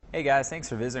Hey guys, thanks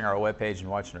for visiting our webpage and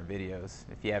watching our videos.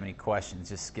 If you have any questions,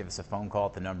 just give us a phone call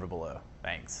at the number below.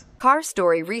 Thanks. Car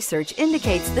Story research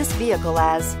indicates this vehicle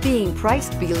as being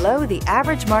priced below the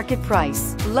average market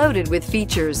price, loaded with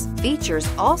features. Features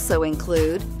also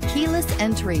include keyless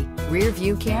entry, rear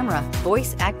view camera,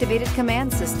 voice activated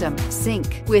command system,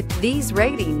 sync. With these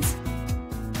ratings,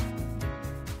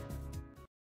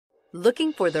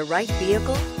 looking for the right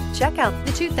vehicle? Check out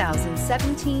the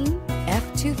 2017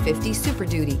 F-250 Super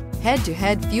Duty.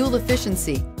 Head-to-head fuel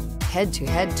efficiency,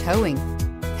 head-to-head towing,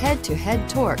 head-to-head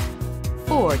torque.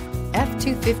 Ford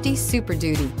F-250 Super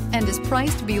Duty and is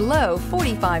priced below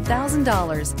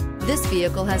 $45,000. This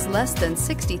vehicle has less than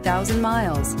 60,000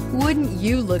 miles. Wouldn't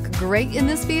you look great in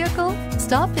this vehicle?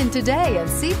 Stop in today and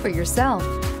see for yourself.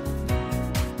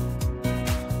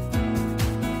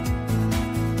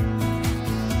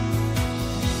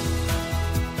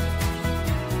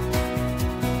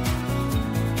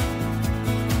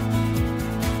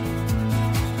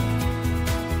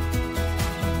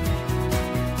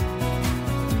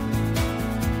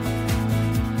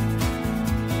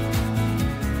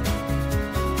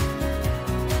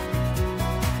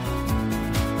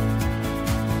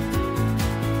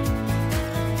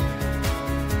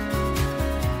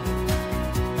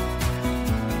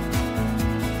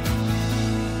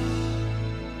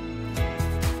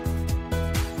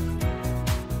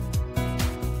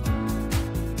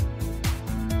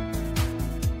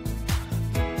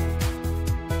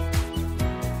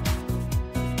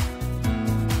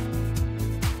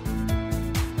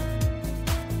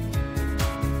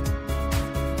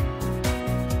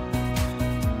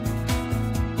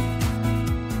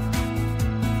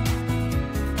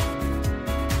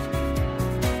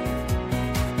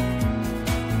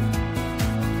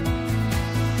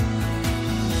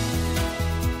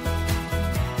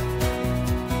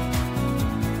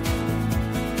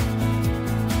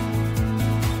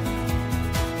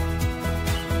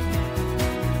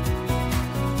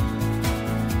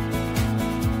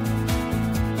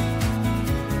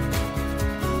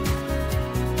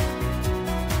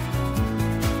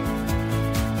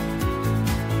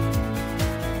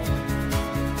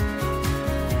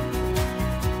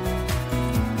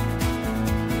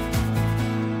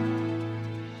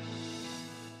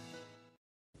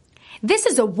 This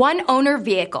is a one-owner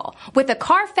vehicle with a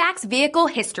Carfax Vehicle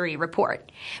History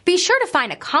Report. Be sure to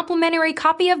find a complimentary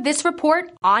copy of this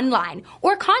report online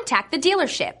or contact the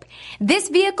dealership. This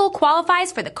vehicle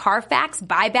qualifies for the Carfax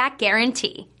Buyback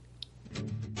Guarantee.